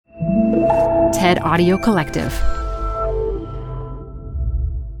TED Audio Collective.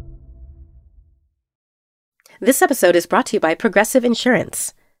 This episode is brought to you by Progressive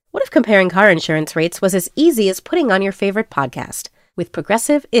Insurance. What if comparing car insurance rates was as easy as putting on your favorite podcast? With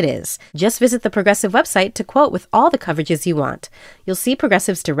Progressive, it is. Just visit the Progressive website to quote with all the coverages you want. You'll see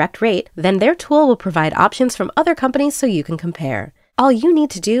Progressive's direct rate, then their tool will provide options from other companies so you can compare. All you need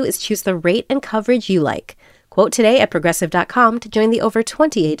to do is choose the rate and coverage you like. Quote today at Progressive.com to join the over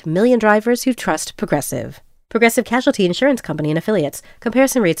 28 million drivers who trust Progressive. Progressive Casualty Insurance Company and Affiliates.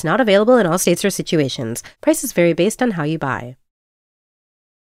 Comparison rates not available in all states or situations. Prices vary based on how you buy.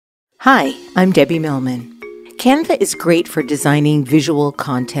 Hi, I'm Debbie Millman. Canva is great for designing visual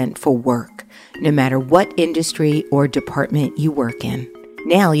content for work, no matter what industry or department you work in.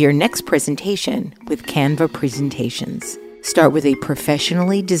 Nail your next presentation with Canva Presentations. Start with a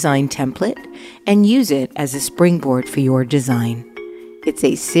professionally designed template and use it as a springboard for your design. It's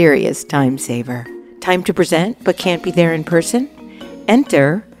a serious time saver. Time to present but can't be there in person?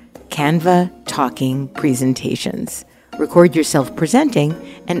 Enter Canva Talking Presentations. Record yourself presenting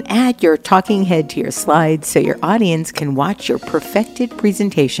and add your talking head to your slides so your audience can watch your perfected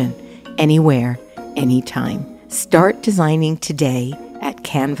presentation anywhere, anytime. Start designing today at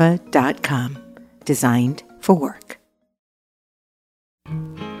canva.com. Designed for work.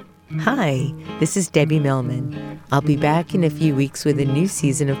 Hi, this is Debbie Millman. I'll be back in a few weeks with a new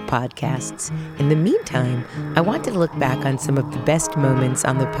season of podcasts. In the meantime, I wanted to look back on some of the best moments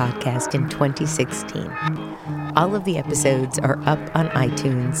on the podcast in 2016. All of the episodes are up on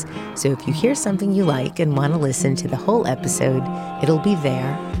iTunes, so if you hear something you like and want to listen to the whole episode, it'll be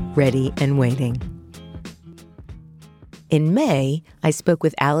there, ready and waiting. In May, I spoke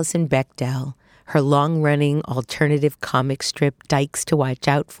with Alison Bechdel. Her long-running alternative comic strip, Dykes to Watch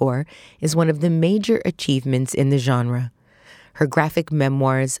Out For, is one of the major achievements in the genre. Her graphic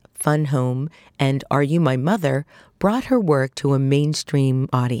memoirs, Fun Home, and Are You My Mother brought her work to a mainstream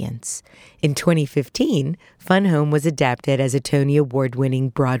audience. In 2015, Fun Home was adapted as a Tony Award-winning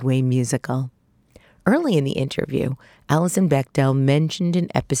Broadway musical. Early in the interview, Alison Bechdel mentioned an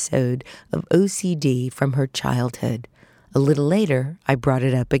episode of OCD from her childhood. A little later, I brought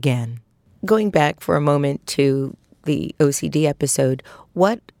it up again. Going back for a moment to the OCD episode,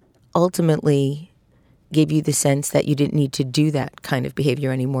 what ultimately gave you the sense that you didn't need to do that kind of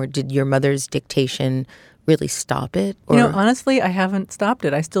behavior anymore? Did your mother's dictation really stop it? Or? Honestly, I haven't stopped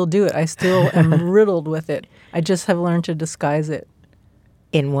it. I still do it. I still am riddled with it. I just have learned to disguise it.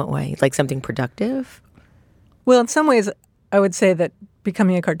 In what way? Like something productive? Well, in some ways, I would say that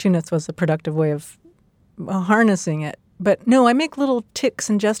becoming a cartoonist was a productive way of harnessing it. But no, I make little tics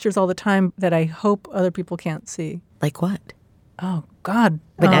and gestures all the time that I hope other people can't see. Like what? Oh, God.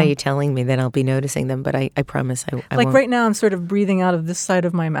 But now you're telling me that I'll be noticing them, but I promise I like won't. Right now I'm sort of breathing out of this side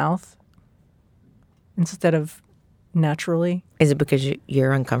of my mouth instead of naturally. Is it because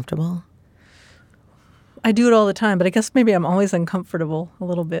you're uncomfortable? I do it all the time, but I guess maybe I'm always uncomfortable a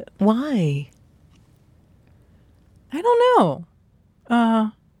little bit. Why? I don't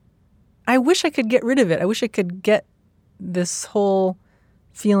know. I wish I could get rid of it. I wish I could get this whole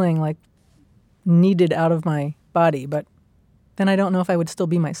feeling like needed out of my body, but then I don't know if I would still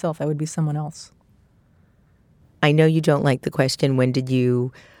be myself. I would be someone else. I know you don't like the question, when did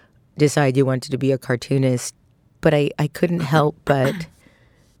you decide you wanted to be a cartoonist? But I couldn't help but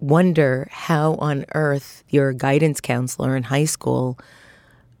wonder how on earth your guidance counselor in high school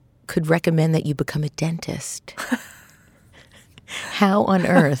could recommend that you become a dentist. How on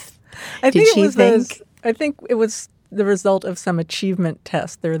earth I think it was the result of some achievement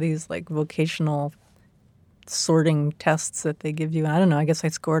test. There are these like vocational sorting tests that they give you. I don't know. I guess I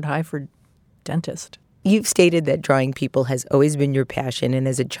scored high for dentist. You've stated that drawing people has always been your passion, and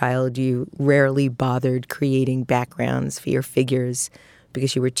as a child you rarely bothered creating backgrounds for your figures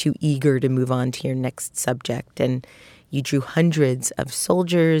because you were too eager to move on to your next subject. And you drew hundreds of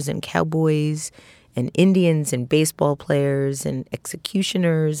soldiers and cowboys and Indians and baseball players and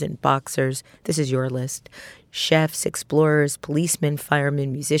executioners and boxers. This is your list. Chefs, explorers, policemen,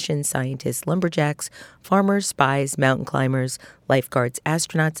 firemen, musicians, scientists, lumberjacks, farmers, spies, mountain climbers, lifeguards,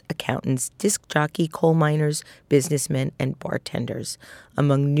 astronauts, accountants, disc jockey, coal miners, businessmen, and bartenders,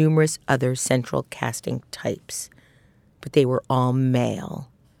 among numerous other central casting types. But they were all male.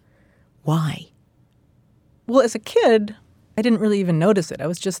 Why? Well, as a kid, I didn't really even notice it.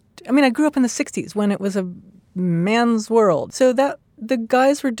 I grew up in the 60s when it was a man's world. So that the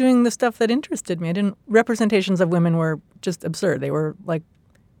guys were doing the stuff that interested me. Representations of women were just absurd. They were like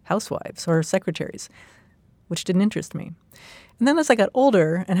housewives or secretaries, which didn't interest me. And then as I got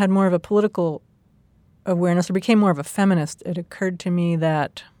older and had more of a political awareness or became more of a feminist, it occurred to me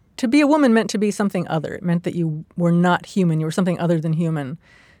that to be a woman meant to be something other. It meant that you were not human. You were something other than human.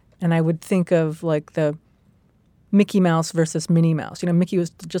 And I would think of like the Mickey Mouse versus Minnie Mouse. Mickey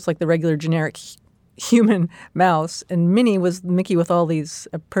was just like the regular generic human mouse, and Minnie was Mickey with all these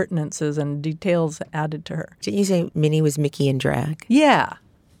appurtenances and details added to her. Didn't you say Minnie was Mickey in drag? Yeah.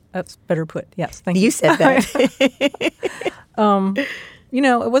 That's better put. Yes, thank you. You said that.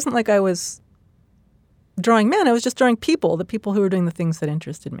 It wasn't like I was drawing men. I was just drawing people, the people who were doing the things that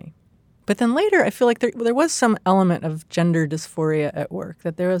interested me. But then later, I feel like there was some element of gender dysphoria at work,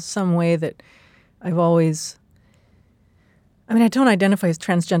 that there was some way that I've always... I don't identify as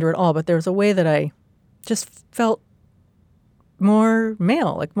transgender at all, but there was a way that I just felt more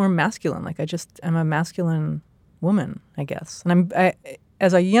male, like more masculine. Like I'm a masculine woman, I guess. And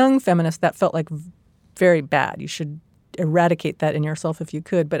as a young feminist, that felt like very bad. You should eradicate that in yourself if you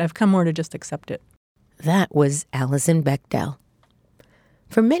could, but I've come more to just accept it. That was Alison Bechdel.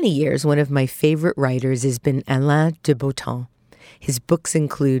 For many years, one of my favorite writers has been Alain de Botton. His books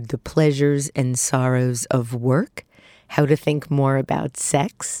include The Pleasures and Sorrows of Work, How to Think More About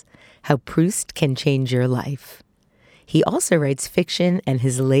Sex, How Proust Can Change Your Life. He also writes fiction, and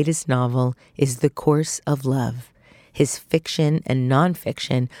his latest novel is The Course of Love. His fiction and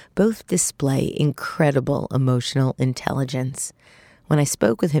nonfiction both display incredible emotional intelligence. When I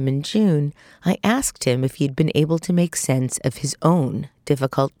spoke with him in June, I asked him if he'd been able to make sense of his own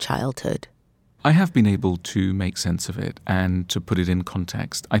difficult childhood. I have been able to make sense of it and to put it in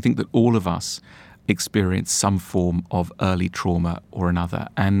context. I think that all of us experience some form of early trauma or another.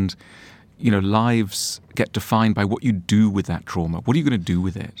 And, lives get defined by what you do with that trauma. What are you going to do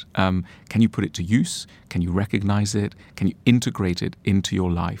with it? Can you put it to use? Can you recognize it? Can you integrate it into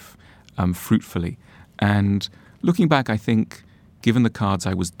your life fruitfully? And looking back, I think, given the cards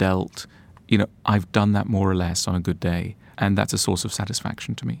I was dealt, I've done that more or less on a good day. And that's a source of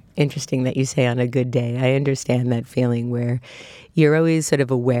satisfaction to me. Interesting that you say on a good day. I understand that feeling where you're always sort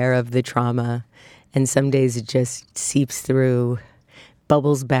of aware of the trauma, and some days it just seeps through,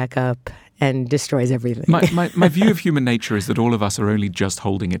 bubbles back up, and destroys everything. My view of human nature is that all of us are only just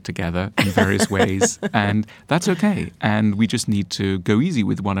holding it together in various ways, and that's okay. And we just need to go easy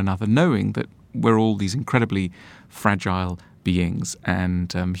with one another, knowing that we're all these incredibly fragile beings,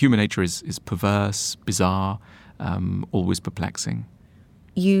 and human nature is perverse, bizarre, always perplexing.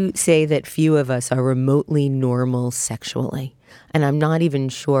 You say that few of us are remotely normal sexually, and I'm not even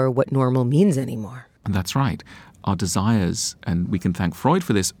sure what normal means anymore. And that's right. Our desires, and we can thank Freud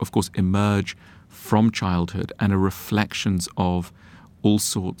for this, of course, emerge from childhood and are reflections of all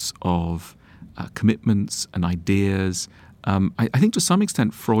sorts of commitments and ideas. I think to some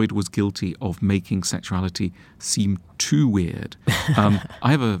extent Freud was guilty of making sexuality seem too weird.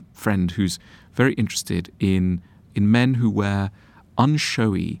 I have a friend who's very interested in men who wear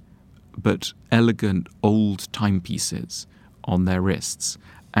unshowy but elegant old timepieces on their wrists,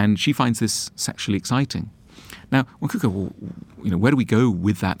 and she finds this sexually exciting. Now, one could go, well, where do we go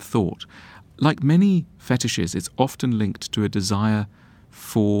with that thought? Like many fetishes, it's often linked to a desire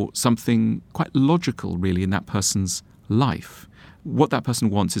for something quite logical, really, in that person's life. What that person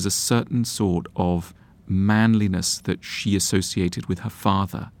wants is a certain sort of manliness that she associated with her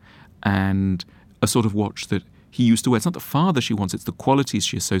father, and a sort of watch that he used to wear. It's not the father she wants, it's the qualities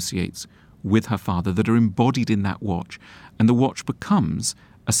she associates with her father that are embodied in that watch. And the watch becomes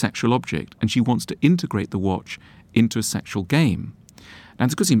a sexual object, and she wants to integrate the watch into a sexual game. And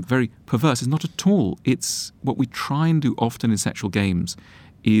it's going to seem very perverse. It's not at all. It's what we try and do often in sexual games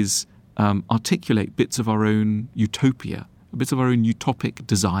is articulate bits of our own utopia, bits of our own utopic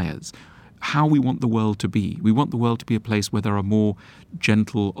desires, how we want the world to be. We want the world to be a place where there are more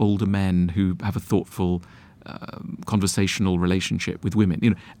gentle older men who have a thoughtful conversational relationship with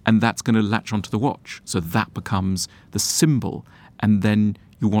women, and that's going to latch onto the watch. So that becomes the symbol, and then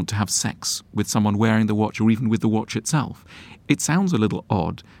you want to have sex with someone wearing the watch or even with the watch itself. It sounds a little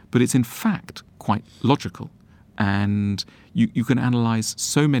odd, but it's in fact quite logical. And you can analyze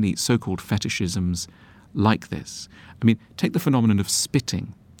so many so-called fetishisms like this. I mean, take the phenomenon of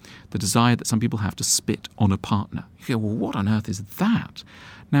spitting, the desire that some people have to spit on a partner. You go, well, what on earth is that?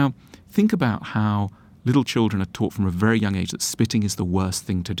 Now, think about how little children are taught from a very young age that spitting is the worst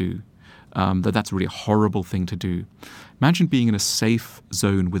thing to do, that's really a horrible thing to do. Imagine being in a safe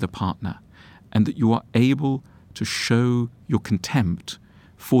zone with a partner and that you are able to show your contempt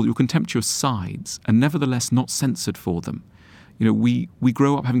for your contemptuous sides and nevertheless not censored for them. We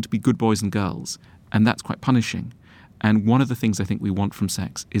grow up having to be good boys and girls, and that's quite punishing. And one of the things I think we want from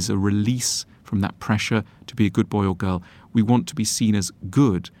sex is a release from that pressure to be a good boy or girl. We want to be seen as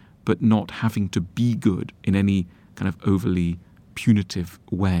good, but not having to be good in any kind of overly punitive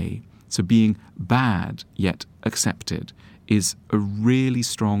way. So being bad yet accepted is a really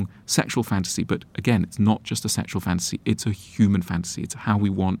strong sexual fantasy. But again, it's not just a sexual fantasy. It's a human fantasy. It's how we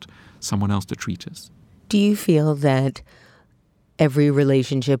want someone else to treat us. Do you feel that every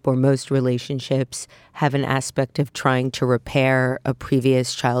relationship or most relationships have an aspect of trying to repair a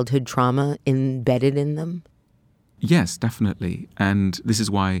previous childhood trauma embedded in them? Yes, definitely. And this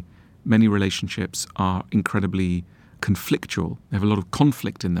is why many relationships are incredibly conflictual. They have a lot of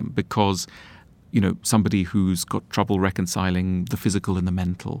conflict in them because, somebody who's got trouble reconciling the physical and the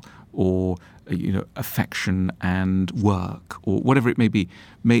mental, or, affection and work, or whatever it may be,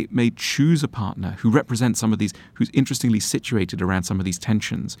 may choose a partner who represents some of these, who's interestingly situated around some of these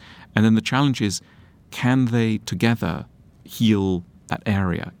tensions. And then the challenge is, can they together heal that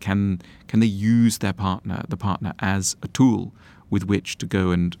area? Can they use the partner as a tool with which to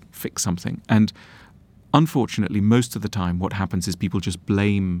go and fix something? And unfortunately, most of the time what happens is people just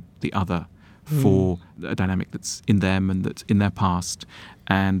blame the other for a dynamic that's in them and that's in their past,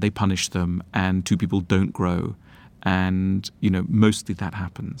 and they punish them, and two people don't grow. And, mostly that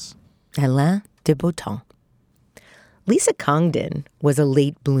happens. Alain de Botton. Lisa Congdon was a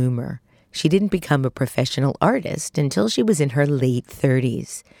late bloomer. She didn't become a professional artist until she was in her late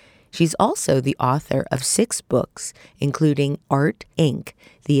 30s. She's also the author of 6 books, including Art, Inc.,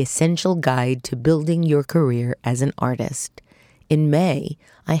 The Essential Guide to Building Your Career as an Artist. In May,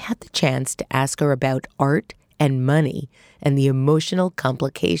 I had the chance to ask her about art and money and the emotional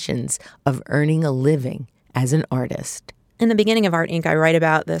complications of earning a living as an artist. In the beginning of Art, Inc., I write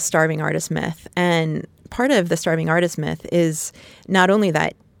about the starving artist myth. And part of the starving artist myth is not only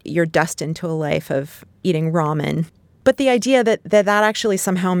that you're destined to a life of eating ramen, but the idea that actually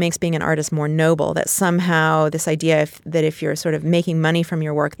somehow makes being an artist more noble, that somehow this idea that if you're sort of making money from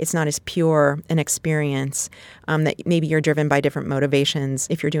your work, it's not as pure an experience, that maybe you're driven by different motivations.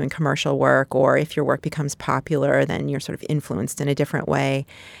 If you're doing commercial work, or if your work becomes popular, then you're sort of influenced in a different way.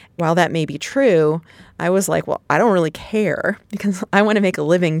 While that may be true, I was like, well, I don't really care because I want to make a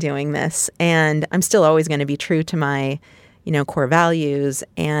living doing this. And I'm still always going to be true to my, core values.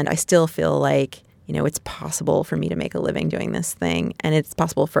 And I still feel like, it's possible for me to make a living doing this thing, and it's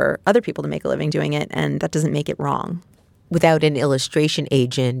possible for other people to make a living doing it, and that doesn't make it wrong. Without an illustration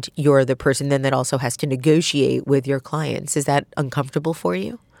agent, you're the person then that also has to negotiate with your clients. Is that uncomfortable for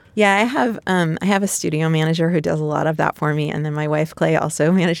you? Yeah, I have a studio manager who does a lot of that for me, and then my wife, Clay,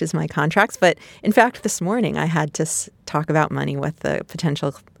 also manages my contracts. But in fact, this morning I had to talk about money with the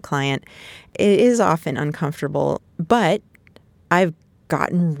potential client. It is often uncomfortable, but I've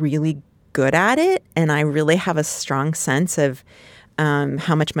gotten really good at it, and I really have a strong sense of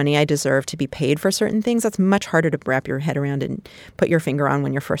how much money I deserve to be paid for certain things. That's much harder to wrap your head around and put your finger on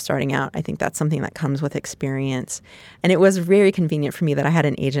when you're first starting out. I think that's something that comes with experience. And it was very convenient for me that I had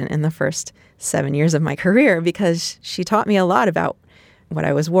an agent in the first 7 years of my career, because she taught me a lot about what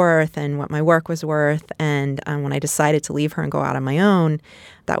I was worth and what my work was worth. And when I decided to leave her and go out on my own,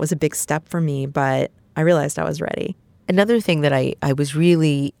 that was a big step for me, but I realized I was ready. Another thing that I was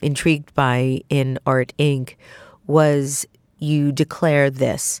really intrigued by in Art, Inc. was you declare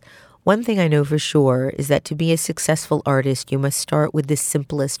this. One thing I know for sure is that to be a successful artist, you must start with the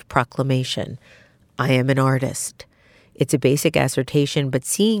simplest proclamation. I am an artist. It's a basic assertion, but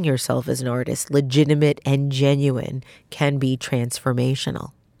seeing yourself as an artist, legitimate and genuine, can be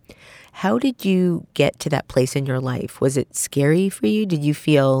transformational. How did you get to that place in your life? Was it scary for you? Do you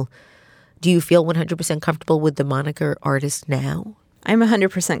feel 100% comfortable with the moniker artist now? I'm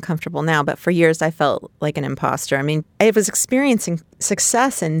 100% comfortable now, but for years I felt like an imposter. I mean, I was experiencing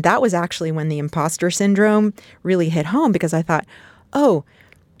success, and that was actually when the imposter syndrome really hit home, because I thought, oh,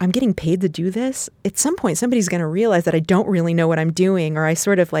 I'm getting paid to do this. At some point, somebody's going to realize that I don't really know what I'm doing, or I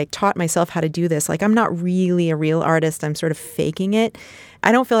sort of taught myself how to do this. I'm not really a real artist. I'm sort of faking it.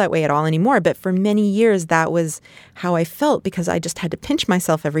 I don't feel that way at all anymore. But for many years, that was how I felt, because I just had to pinch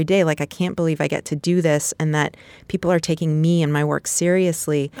myself every day. I can't believe I get to do this, and that people are taking me and my work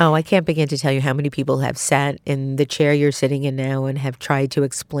seriously. Oh, I can't begin to tell you how many people have sat in the chair you're sitting in now and have tried to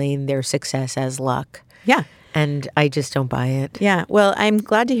explain their success as luck. Yeah. And I just don't buy it. Yeah. Well, I'm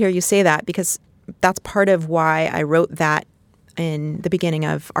glad to hear you say that, because that's part of why I wrote that in the beginning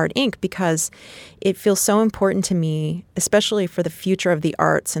of Art, Inc., because it feels so important to me, especially for the future of the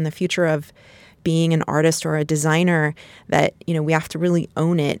arts and the future of being an artist or a designer, that, we have to really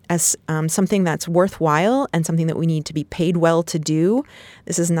own it as something that's worthwhile and something that we need to be paid well to do.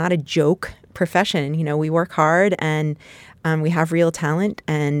 This is not a joke profession. We work hard, and we have real talent,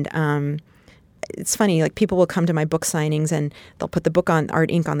 and it's funny, people will come to my book signings and they'll put the book on Art,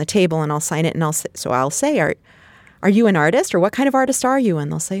 Inc. on the table, and I'll sign it, and I'll say, are you an artist, or what kind of artist are you?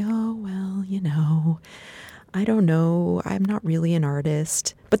 And they'll say, oh, well, I don't know. I'm not really an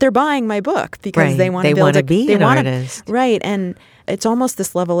artist. But they're buying my book because they want to build to be an artist. Right. And it's almost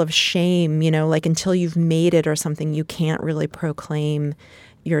this level of shame, like until you've made it or something, you can't really proclaim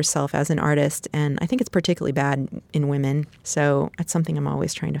yourself as an artist. And I think it's particularly bad in women. So it's something I'm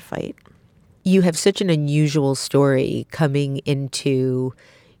always trying to fight. You have such an unusual story coming into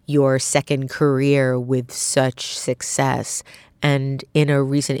your second career with such success. And in a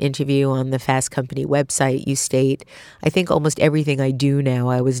recent interview on the Fast Company website, you state, I think almost everything I do now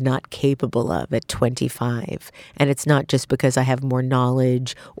I was not capable of at 25. And it's not just because I have more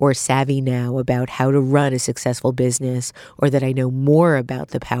knowledge or savvy now about how to run a successful business or that I know more about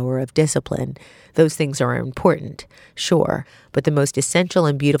the power of discipline. Those things are important, sure. But the most essential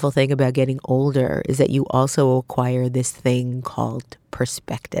and beautiful thing about getting older is that you also acquire this thing called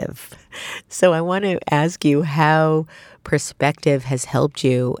perspective. So I want to ask you how perspective has helped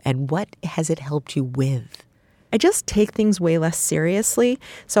you and what has it helped you with? I just take things way less seriously.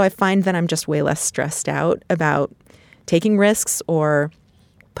 So I find that I'm just way less stressed out about taking risks or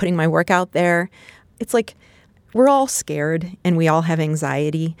putting my work out there. It's like we're all scared and we all have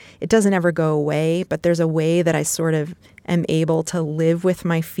anxiety. It doesn't ever go away, but there's a way that I sort of am able to live with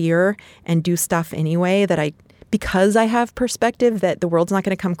my fear and do stuff anyway because I have perspective that the world's not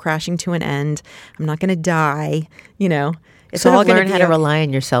going to come crashing to an end. I'm not going to die, It's so all going to learn how to rely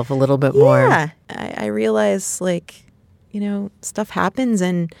on yourself a little bit more. Yeah. I realize stuff happens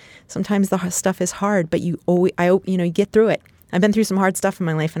and sometimes the stuff is hard, but you get through it. I've been through some hard stuff in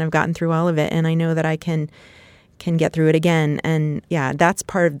my life and I've gotten through all of it. And I know that I can get through it again. And yeah, that's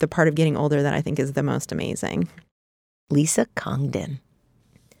part of getting older that I think is the most amazing. Lisa Congdon.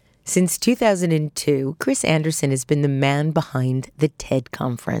 Since 2002, Chris Anderson has been the man behind the TED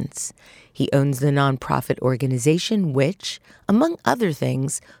Conference. He owns the nonprofit organization which, among other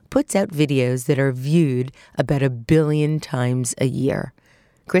things, puts out videos that are viewed about 1 billion times a year.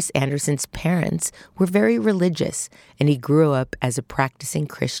 Chris Anderson's parents were very religious, and he grew up as a practicing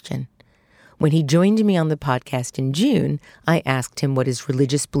Christian. When he joined me on the podcast in June, I asked him what his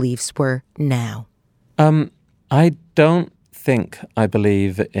religious beliefs were now. I don't think I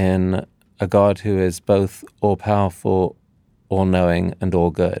believe in a God who is both all-powerful, all-knowing, and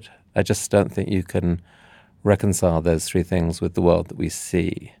all-good. I just don't think you can reconcile those three things with the world that we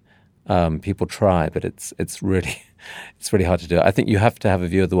see. People try, but it's really hard to do. I think you have to have a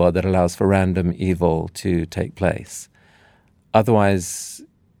view of the world that allows for random evil to take place. Otherwise,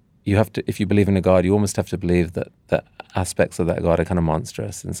 you have to. If you believe in a God, you almost have to believe that aspects of that God are kind of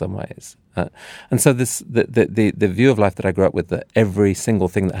monstrous in some ways. And so the view of life that I grew up with, that every single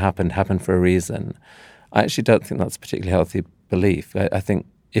thing that happened for a reason, I actually don't think that's a particularly healthy belief. I think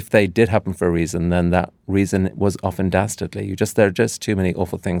if they did happen for a reason, then that reason was often dastardly. There are just too many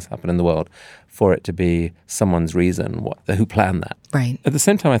awful things happen in the world for it to be someone's reason who planned that. Right. At the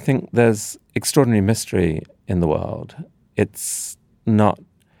same time, I think there's extraordinary mystery in the world. It's not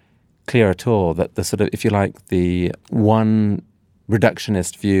clear at all that the sort of, if you like, the one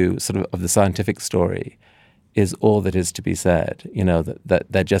reductionist view sort of the scientific story is all that is to be said, that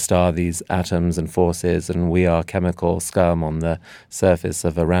there just are these atoms and forces and we are chemical scum on the surface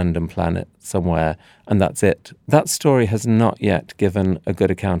of a random planet somewhere, and that's it. That story has not yet given a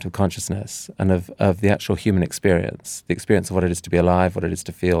good account of consciousness and of the actual human experience, the experience of what it is to be alive, what it is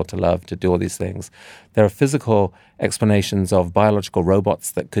to feel, to love, to do all these things. There are physical explanations of biological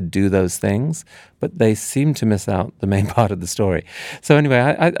robots that could do those things, but they seem to miss out the main part of the story. So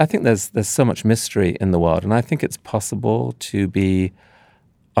anyway, I think there's so much mystery in the world, and I think it's possible to be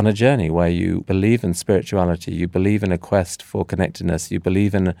on a journey where you believe in spirituality, you believe in a quest for connectedness, you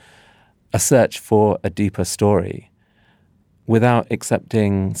believe in a search for a deeper story without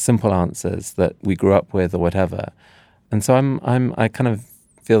accepting simple answers that we grew up with or whatever. And so I kind of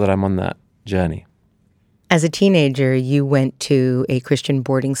feel that I'm on that journey. As a teenager, you went to a Christian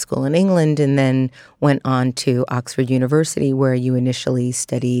boarding school in England and then went on to Oxford University, where you initially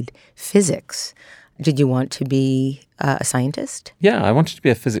studied physics. Did you want to be a scientist? Yeah, I wanted to be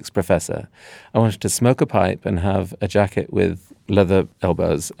a physics professor. I wanted to smoke a pipe and have a jacket with leather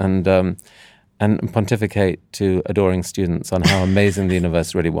elbows and pontificate to adoring students on how amazing the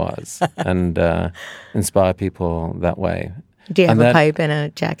universe really was and inspire people that way. Do you have a pipe and a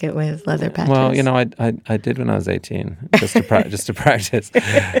jacket with leather patches? Well, I did when I was 18, just to practice.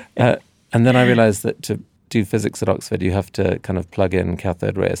 And then I realized that to do physics at Oxford, you have to kind of plug in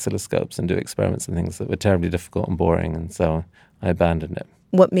cathode ray oscilloscopes and do experiments and things that were terribly difficult and boring, and so I abandoned it.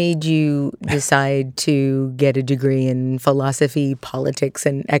 What made you decide to get a degree in philosophy, politics,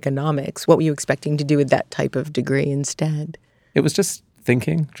 and economics? What were you expecting to do with that type of degree instead? It was just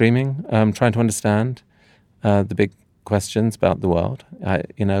thinking, dreaming, trying to understand the big questions about the world.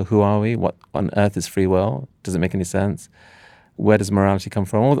 Who are we? What on earth is free will? Does it make any sense? Where does morality come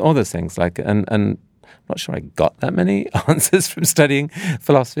from? All those things. And I'm not sure I got that many answers from studying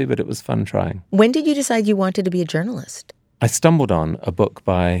philosophy, but it was fun trying. When did you decide you wanted to be a journalist? I stumbled on a book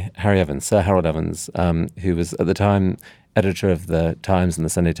by Sir Harold Evans, who was at the time editor of the Times and the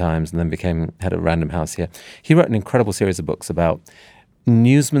Sunday Times, and then became head of Random House here. He wrote an incredible series of books about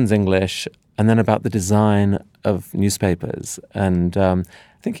newsman's English and then about the design of newspapers. And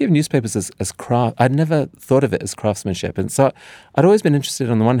thinking of newspapers as craft, I'd never thought of it as craftsmanship. And so I'd always been interested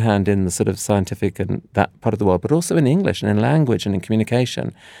on the one hand in the sort of scientific and that part of the world, but also in English and in language and in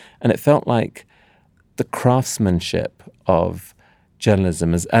communication. And it felt like the craftsmanship of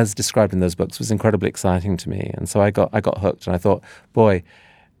journalism, as described in those books, was incredibly exciting to me. And so I got hooked, and I thought, boy,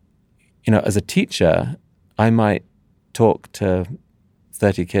 as a teacher, I might talk to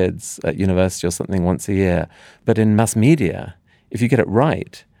 30 kids at university or something once a year. But in mass media, if you get it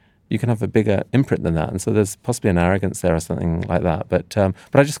right, you can have a bigger imprint than that. And so there's possibly an arrogance there or something like that. But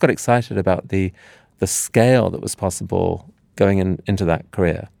I just got excited about the scale that was possible going into that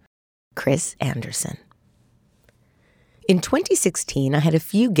career. Chris Anderson. In 2016, I had a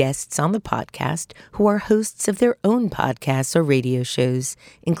few guests on the podcast who are hosts of their own podcasts or radio shows,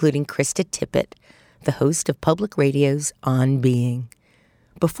 including Krista Tippet, the host of public radio's On Being.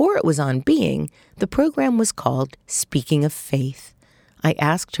 Before it was On Being, the program was called Speaking of Faith. I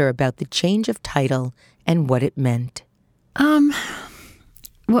asked her about the change of title and what it meant.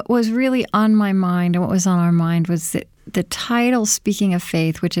 What was really on my mind and what was on our mind was that the title Speaking of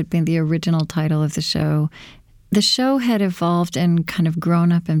Faith, which had been the original title of the show had evolved and kind of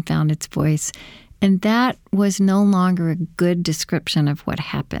grown up and found its voice. And that was no longer a good description of what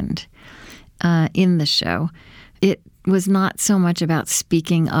happened in the show. It was not so much about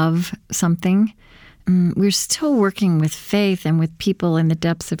speaking of something. We're still working with faith and with people in the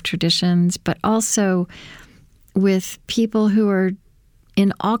depths of traditions, but also with people who are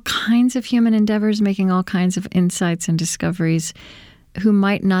in all kinds of human endeavors, making all kinds of insights and discoveries, who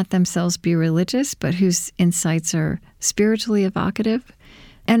might not themselves be religious, but whose insights are spiritually evocative.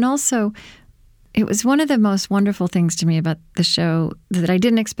 And also, it was one of the most wonderful things to me about the show that I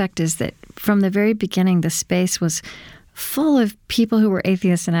didn't expect is that from the very beginning, the space was full of people who were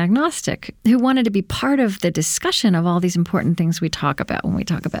atheists and agnostic, who wanted to be part of the discussion of all these important things we talk about when we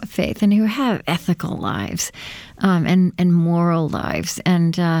talk about faith, and who have ethical lives and moral lives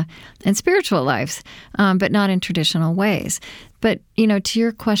and spiritual lives, but not in traditional ways. But, to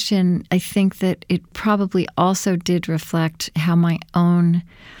your question, I think that it probably also did reflect how my own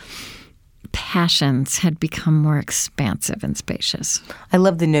passions had become more expansive and spacious. I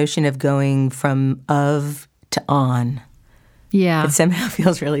love the notion of going from of to on. Yeah. It somehow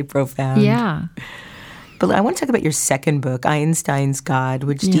feels really profound. Yeah. But I want to talk about your second book, Einstein's God,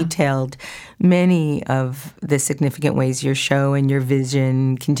 which detailed many of the significant ways your show and your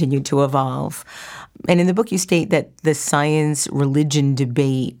vision continued to evolve. And in the book, you state that the science-religion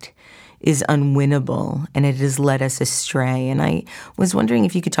debate is unwinnable and it has led us astray. And I was wondering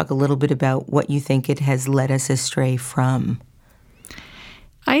if you could talk a little bit about what you think it has led us astray from.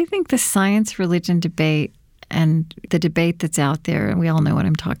 I think the science-religion debate and the debate that's out there, and we all know what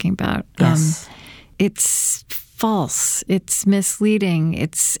I'm talking about. Yes. It's false. It's misleading.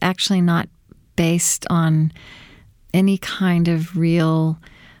 It's actually not based on any kind of real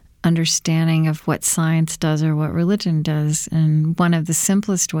understanding of what science does or what religion does. And one of the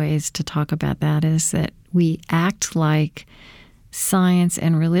simplest ways to talk about that is that we act like science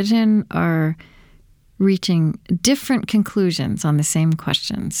and religion are reaching different conclusions on the same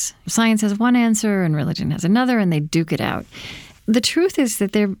questions. Science has one answer and religion has another, and they duke it out. The truth is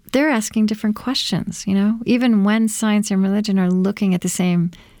that they're asking different questions, even when science and religion are looking at the same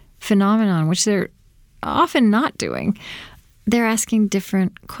phenomenon, which they're often not doing. They're asking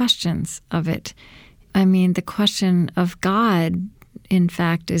different questions of it. I mean, the question of God, in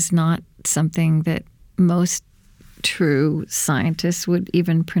fact, is not something that most true scientists would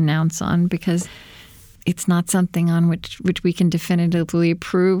even pronounce on, because it's not something on which we can definitively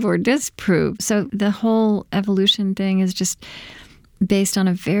prove or disprove. So the whole evolution thing is just based on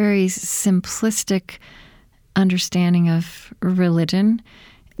a very simplistic understanding of religion.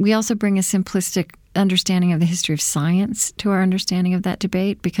 We also bring a simplistic understanding of the history of science to our understanding of that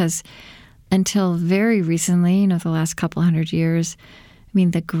debate, because until very recently, the last couple hundred years,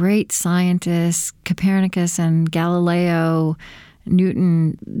 the great scientists, Copernicus and Galileo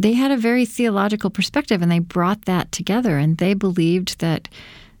Newton, they had a very theological perspective, and they brought that together, and they believed that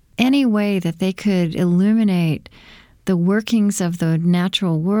any way that they could illuminate the workings of the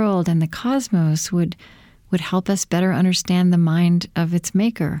natural world and the cosmos would help us better understand the mind of its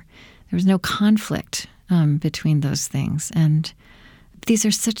maker. There was no conflict between those things. And these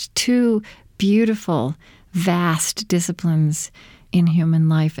are such two beautiful, vast disciplines in human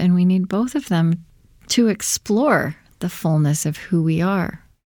life, and we need both of them to explore the fullness of who we are.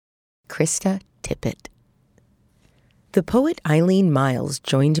 Krista Tippet. The poet Eileen Myles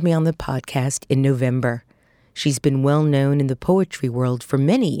joined me on the podcast in November. She's been well known in the poetry world for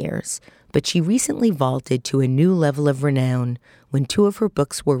many years, but she recently vaulted to a new level of renown when 2 of her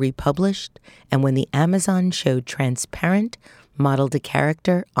books were republished and when the Amazon show Transparent modeled a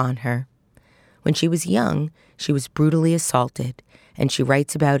character on her. When she was young, she was brutally assaulted, and she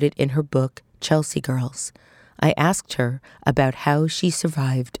writes about it in her book, Chelsea Girls. I asked her about how she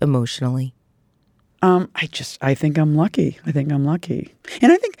survived emotionally. I think I'm lucky.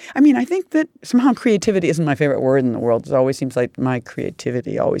 And I think that somehow creativity isn't my favorite word in the world. It always seems like my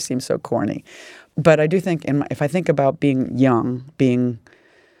creativity always seems so corny. But I do think, if I think about being young,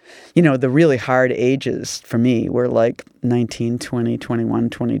 the really hard ages for me were like 19, 20, 21,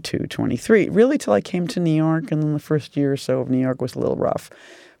 22, 23, really till I came to New York. And then the first year or so of New York was a little rough.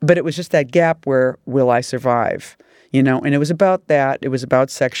 But it was just that gap where, will I survive? And it was about that. It was about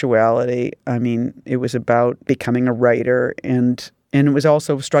sexuality. It was about becoming a writer, and it was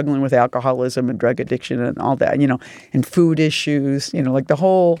also struggling with alcoholism and drug addiction and all that, and food issues, like the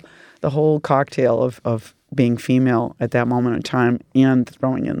whole cocktail of being female at that moment in time, and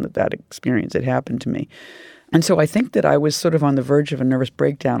throwing in that experience that happened to me. And so I think that I was sort of on the verge of a nervous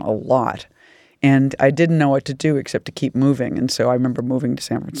breakdown a lot. And I didn't know what to do except to keep moving. And so I remember moving to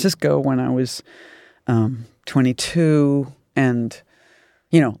San Francisco when I was 22, and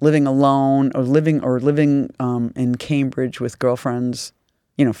living alone or living in Cambridge with girlfriends,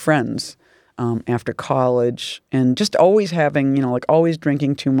 friends after college, and just always having always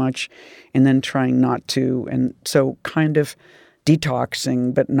drinking too much, and then trying not to, and so kind of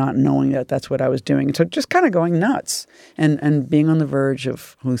detoxing but not knowing that that's what I was doing. And so just kind of going nuts and being on the verge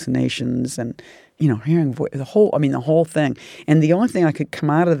of hallucinations and hearing the whole thing. And the only thing I could come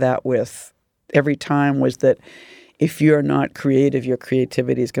out of that with every time was that if you're not creative, your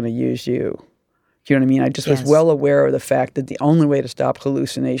creativity is going to use you. Do you know what I mean? I just was well aware of the fact that the only way to stop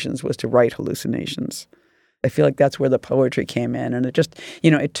hallucinations was to write hallucinations. I feel like that's where the poetry came in. And it just,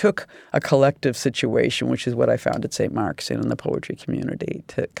 it took a collective situation, which is what I found at St. Mark's and in the poetry community,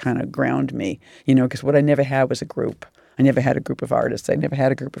 to kind of ground me, because what I never had was a group. I never had a group of artists. I never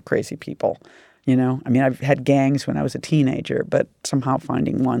had a group of crazy people. I've had gangs when I was a teenager, but somehow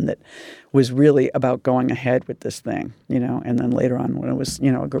finding one that was really about going ahead with this thing, and then later on when it was,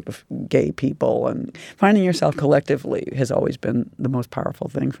 a group of gay people, and finding yourself collectively has always been the most powerful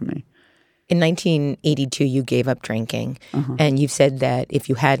thing for me. In 1982, you gave up drinking, and you've said that if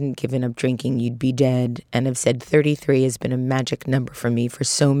you hadn't given up drinking, you'd be dead, and have said 33 has been a magic number for me for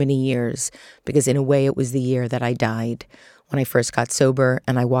so many years, because in a way it was the year that I died. When I first got sober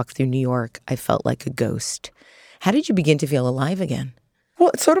and I walked through New York, I felt like a ghost. How did you begin to feel alive again?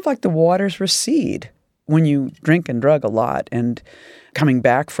 Well, it's sort of like the waters recede when you drink and drug a lot, and coming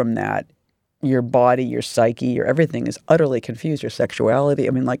back from that, your body, your psyche, your everything is utterly confused. Your sexuality,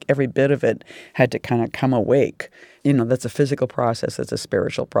 every bit of it had to kind of come awake. That's a physical process. That's a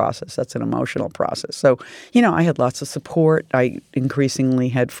spiritual process. That's an emotional process. So, I had lots of support. I increasingly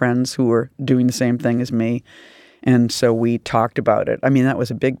had friends who were doing the same thing as me. And so we talked about it. That was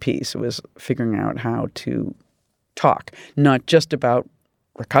a big piece. It was figuring out how to talk, not just about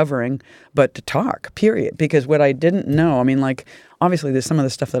recovering, but to talk, period. Because what I didn't know, obviously there's some of the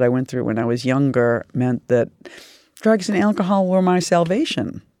stuff that I went through when I was younger meant that drugs and alcohol were my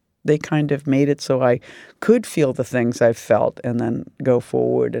salvation. They kind of made it so I could feel the things I felt and then go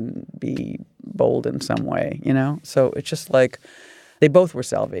forward and be bold in some way, So it's just like they both were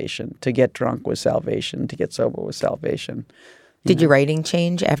salvation. To get drunk was salvation. To get sober was salvation. Did your writing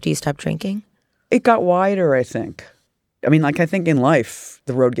change after you stopped drinking? It got wider, I think. I think in life,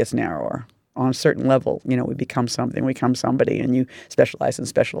 the road gets narrower. On a certain level, we become something, we become somebody, and you specialize and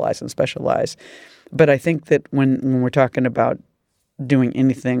specialize and specialize. But I think that when we're talking about doing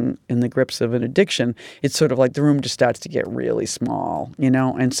anything in the grips of an addiction, it's sort of like the room just starts to get really small,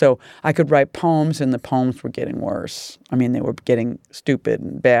 And so I could write poems, and the poems were getting worse. They were getting stupid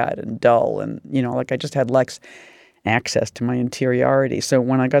and bad and dull, and, I just had less access to my interiority. So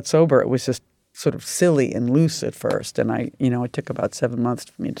when I got sober, it was just sort of silly and loose at first. And it took about 7 months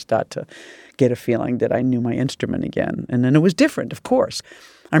for me to start to get a feeling that I knew my instrument again. And then it was different, of course.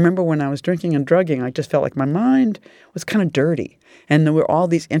 I remember when I was drinking and drugging, I just felt like my mind was kind of dirty. And there were all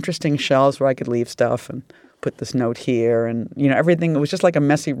these interesting shelves where I could leave stuff and put this note here. And, everything, it was just like a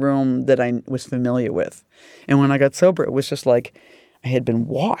messy room that I was familiar with. And when I got sober, it was just like I had been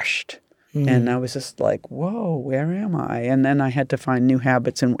washed. And I was just like, whoa, where am I? And then I had to find new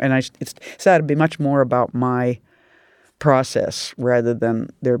habits. And it started to be much more about my process rather than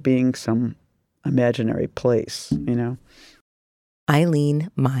there being some imaginary place,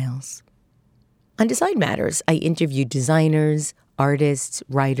 Eileen Myles. On Decide Matters, I interview designers, artists,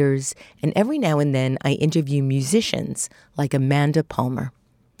 writers, and every now and then I interview musicians like Amanda Palmer.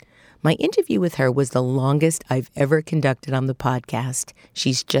 My interview with her was the longest I've ever conducted on the podcast.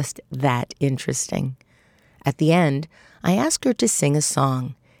 She's just that interesting. At the end, I asked her to sing a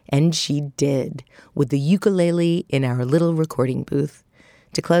song, and she did, with the ukulele in our little recording booth.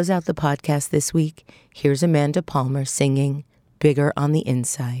 To close out the podcast this week, here's Amanda Palmer singing Bigger on the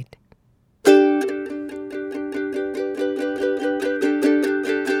Inside.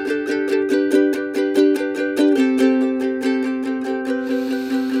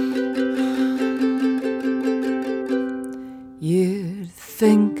 You'd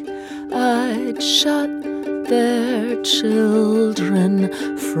think I'd shut their children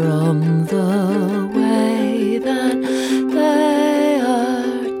from the way that they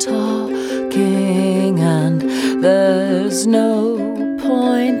are talking, and there's no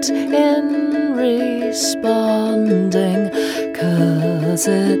point in responding, 'cause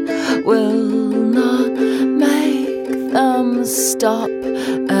it will not make them stop.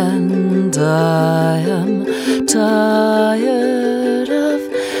 And I am tired of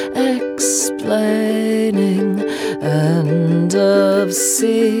explaining and of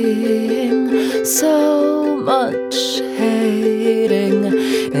seeing so much hating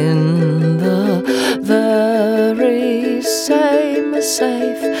in the very same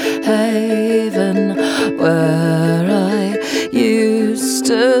safe haven where I used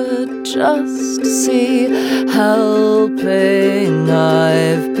to just see helping.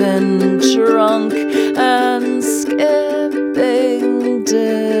 I've been drunk and skipping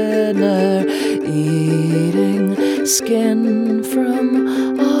dinner, eating skin from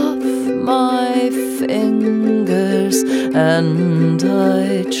off my fingers, and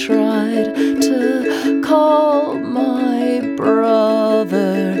I tried to call my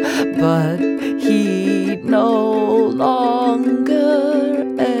brother, but he no longer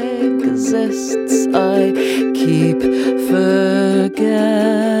exists. I keep forgetting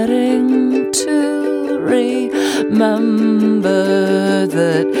to remember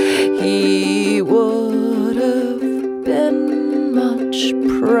that he would have been much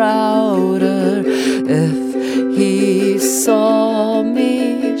prouder if he saw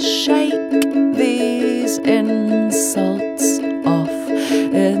me shake these insults off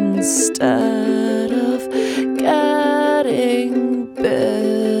instead of getting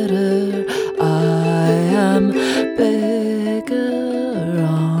bitter. I am bigger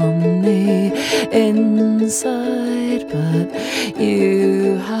on the inside, but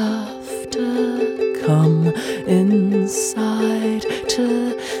you have to come inside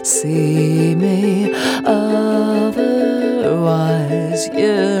to see me. Otherwise,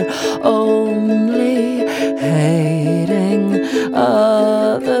 you're only hating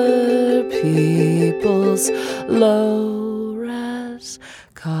other people's low-res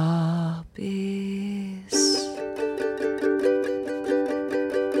copies.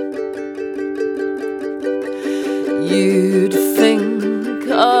 You'd think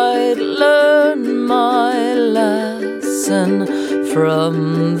I'd learn my lesson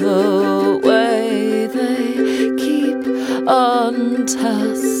from the way they keep untesting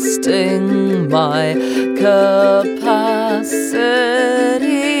my capacity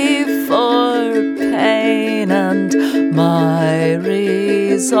for pain and my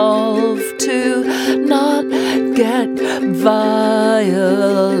resolve to not get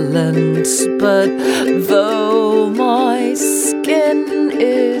violent. But though my skin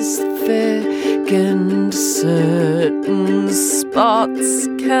is thick and certain spots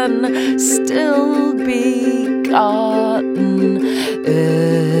can still be gotten,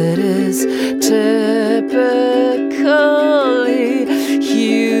 it is typically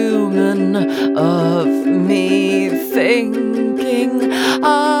human of me thinking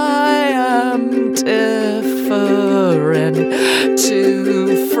I am different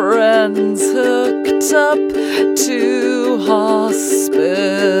to friends hooked up to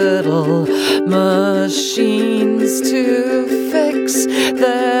hospital machines to fix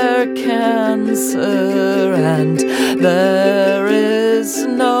their cancer, and there is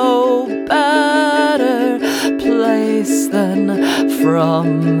no better place than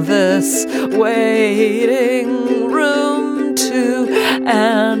from this waiting room to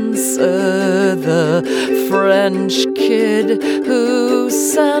answer the French kid who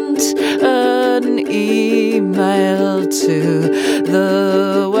sent an email to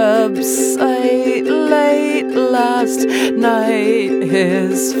the website late last night.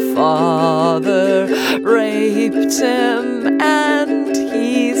 His father raped him and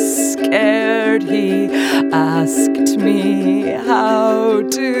he's scared. He asked me, how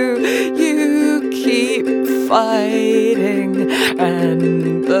do you keep fighting?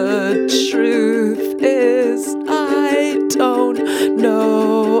 And the truth is, I don't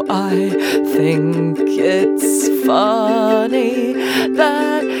know. I think it's funny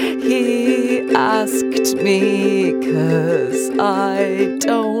that he asked me, 'cause I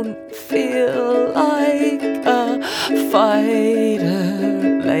don't feel like a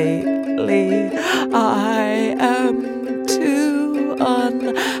fighter lately. I am too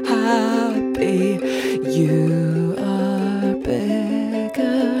unhappy. You are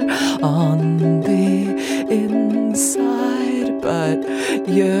bigger on the inside, but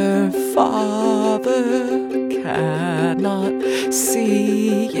your father cannot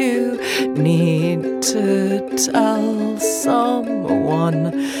see you. Need to tell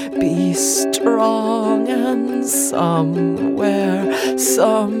someone, be strong, and somewhere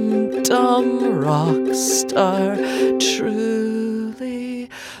some dumb rock star truly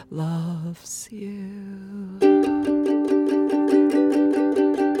loves you.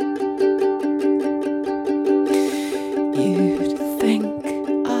 You'd think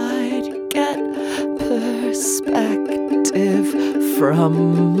I'd get perspective from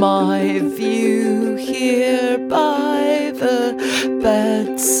my view here by the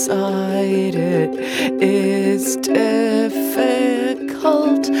bedside. It is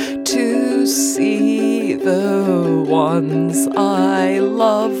difficult to see the ones I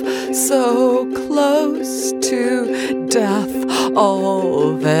love so close to death.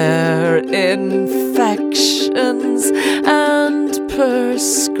 All their infections and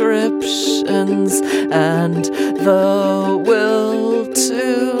prescriptions and the will to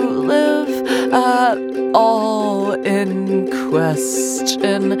live at all in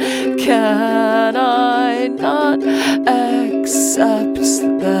question. Can I not accept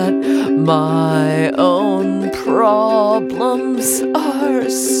that my own problems are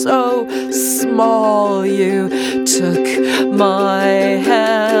so small? You took my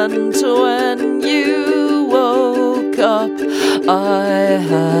hand when you woke up. I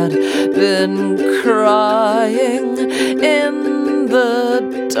had been crying in the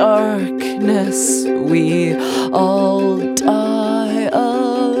darkness. We all die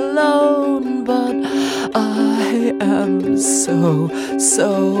alone, but I am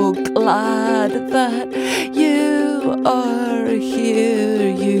so glad that you are here.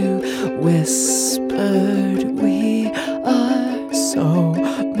 You whispered, we are so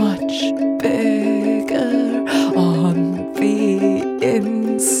much bigger on the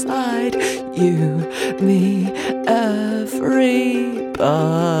inside. You, me, everybody.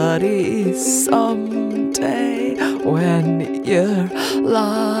 Someday when you're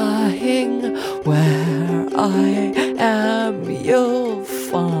lying where I am, you'll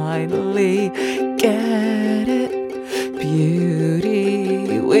finally get it.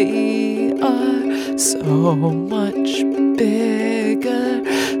 Beauty, we are so much bigger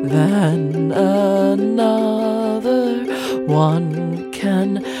than another one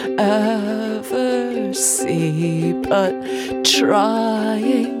can ever see. But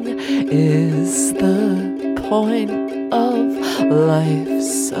trying is the point of life,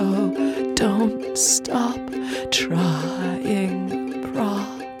 so don't stop trying.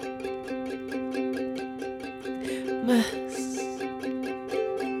 Promise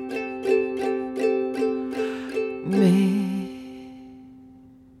me.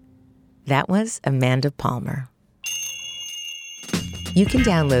 That was Amanda Palmer. You can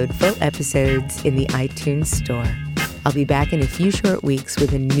download full episodes in the iTunes Store. I'll be back in a few short weeks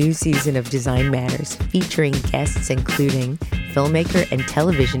with a new season of Design Matters featuring guests including filmmaker and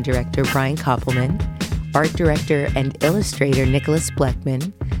television director Brian Koppelman, art director and illustrator Nicholas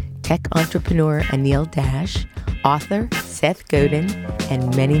Bleckman, tech entrepreneur Anil Dash, author Seth Godin,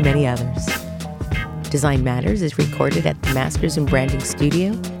 and many, many others. Design Matters is recorded at the Masters in Branding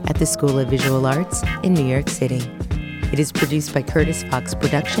Studio at the School of Visual Arts in New York City. It is produced by Curtis Fox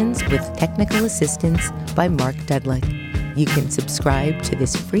Productions with technical assistance by Mark Dudlick. You can subscribe to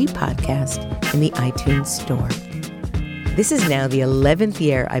this free podcast in the iTunes Store. This is now the 11th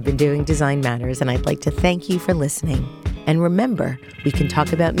year I've been doing Design Matters, and I'd like to thank you for listening. And remember, we can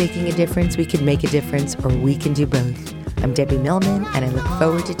talk about making a difference, we can make a difference, or we can do both. I'm Debbie Millman, and I look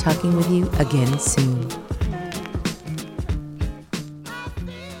forward to talking with you again soon.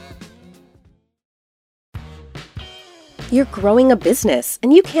 You're growing a business,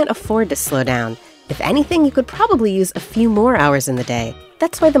 and you can't afford to slow down. If anything, you could probably use a few more hours in the day.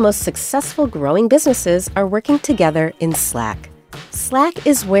 That's why the most successful growing businesses are working together in Slack. Slack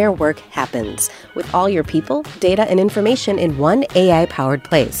is where work happens, with all your people, data, and information in one AI-powered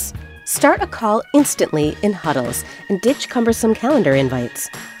place. Start a call instantly in huddles and ditch cumbersome calendar invites.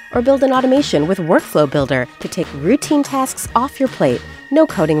 Or build an automation with Workflow Builder to take routine tasks off your plate, no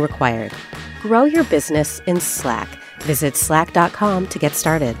coding required. Grow your business in Slack. Visit slack.com to get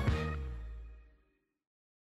started.